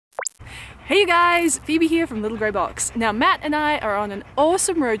Hey you guys, Phoebe here from Little Grey Box. Now Matt and I are on an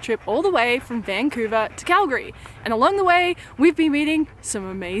awesome road trip all the way from Vancouver to Calgary, and along the way we've been meeting some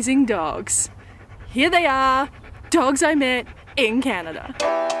amazing dogs. Here they are, dogs I met in Canada.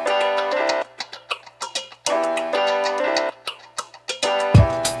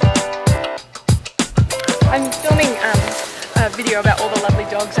 I'm filming a video about all the lovely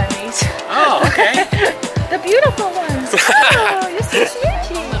dogs I meet. Oh, okay. The beautiful ones. Oh, you're so sweet.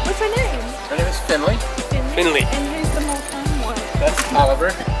 What's her name? Her name is Finley. Finley. And who's the more fun one? That's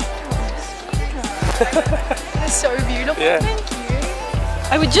Oliver. They're so beautiful. Yeah. Thank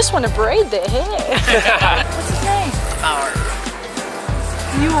you. I would just want to braid their hair. What's his name? Power.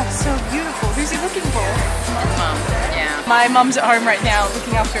 You are so beautiful. Who's he looking for? His mom. Yeah. My mum's at home right now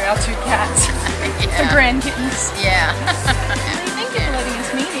looking after our two cats. The grand kittens. Yeah. Thank you for letting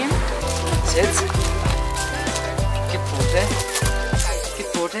us meet him. Sit. Get Pfote. Get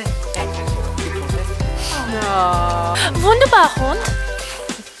Pfote. Wunderbar Hund.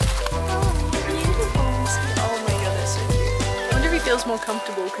 Oh, beautiful. Oh my god, that's so cute. I wonder if he feels more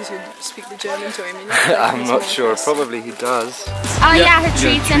comfortable because you speak the German to him. You know? I'm not sure. Probably he does. Oh yeah, her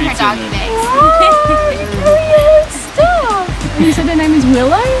treats and her doggy bags. Oh yeah, stop! And you said her name is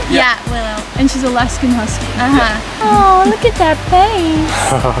Willow? Yeah, Willow. And she's Alaskan Husky. Oh, look at that face.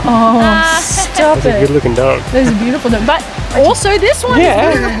 Oh, stop it. That's a good looking dog. Those are beautiful dogs. But also this one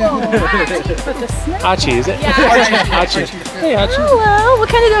Yeah. is beautiful. But the snake. Archie, is it? Yeah. Archie. Hey, Archie. Hello, what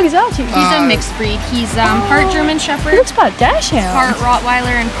kind of dog is Archie? He's a mixed breed. He's part German He Shepherd, looks part Dachshund. part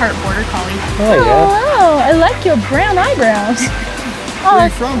Rottweiler, and part Border Collie. Oh, yeah. Oh, I like your brown eyebrows. Oh, Where are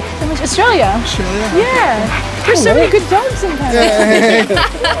you from? Australia. Australia? Yeah. There's so many good dogs in Canada.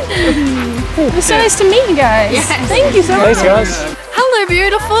 It's so nice to meet you guys. Yes. Thank you so much. Thanks, guys. Hello,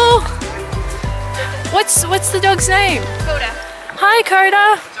 beautiful. What's the dog's name? Coda. Hi,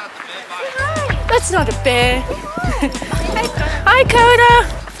 Coda. That's not a bear. Hi,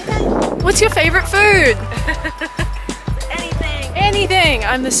 Coda. What's your favorite food? Anything. Anything.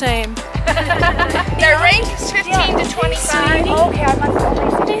 I'm the same. Their range is 15 to 25. Okay, I'm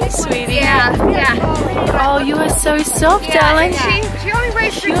not the sweetie. Yeah, yeah. Oh, you are so soft, darling. She only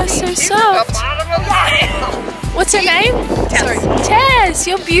weighs You are so soft. What's her name? Tess. Tess,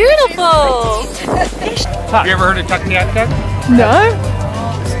 you're beautiful. Have you ever heard of Tuckiak Duck? No?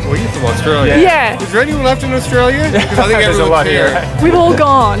 Well, you're from Australia. Yeah. Is there anyone left in Australia? Because I think There's a lot everyone's here. We've all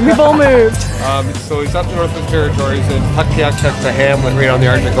gone. We've all moved. So he's up north of the Territories, and Tuckiak's a hamlet right on the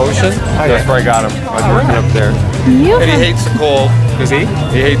Arctic Ocean. That's where I got him. I was working up there. And he hates the cold. Does he?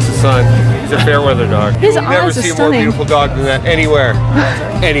 He hates the sun. He's a fair weather dog. His You'll never eyes are see a more stunning. beautiful dog than that anywhere.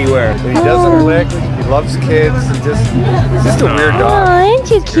 Anywhere. And he doesn't lick. He loves kids. He's just a weird dog. Aren't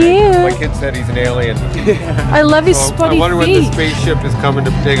you My cute? kid said he's an alien. I love his So I spotty wonder when the feet. spaceship is coming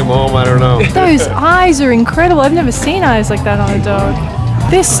to take him home. I don't know. Those eyes are incredible. I've never seen eyes like that on a dog.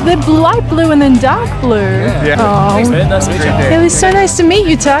 They're light blue and then dark blue. Yeah. Oh, That's a great day. it was so nice to meet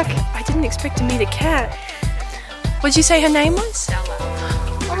you, Tuck. I didn't expect to meet a cat. What did you say her name was? Stella.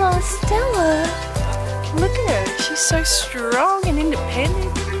 Oh, Stella. Look at her. She's so strong and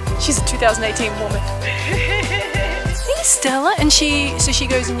independent. She's a 2018 woman. Hey, Stella. And she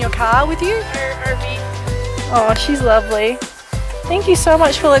goes in your car with you? RV. Oh, she's lovely. Thank you so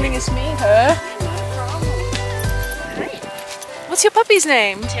much for letting us meet her. What's your puppy's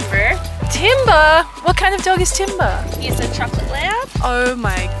name? Timber. Timber? What kind of dog is Timber? He's a chocolate lab. Oh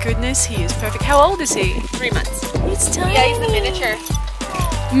my goodness, he is perfect. How old is he? 3 months. He's tiny. Yeah, he's a miniature.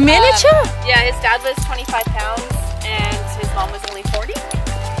 Miniature? Yeah, his dad was 25 pounds and his mom was only 40.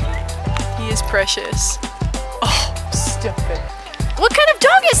 He is precious. Oh, stop it. What kind of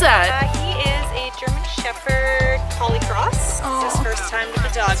dog is that? He is a German Shepherd Collie Cross. It's his first time with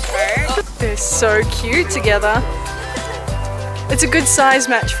the dog cart. They're so cute together. It's a good size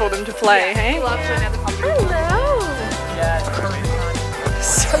match for them to play, hey? He loves another puppy. Hello.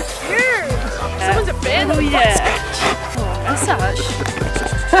 So cute. Someone's a fan of the Oh, massage.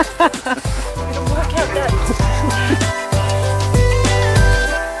 It'll work out that.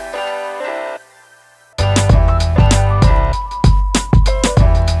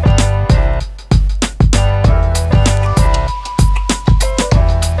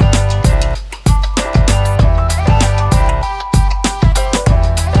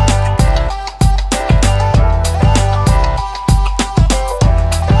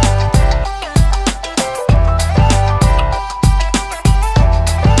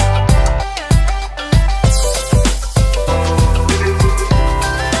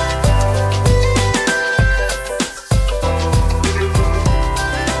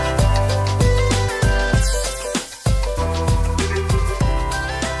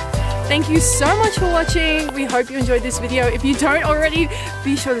 Thank you so much for watching. We hope you enjoyed this video. If you don't already,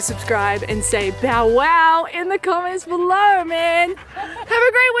 be sure to subscribe and say bow wow in the comments below, man. Have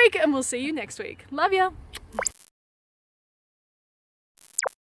a great week and we'll see you next week. Love ya.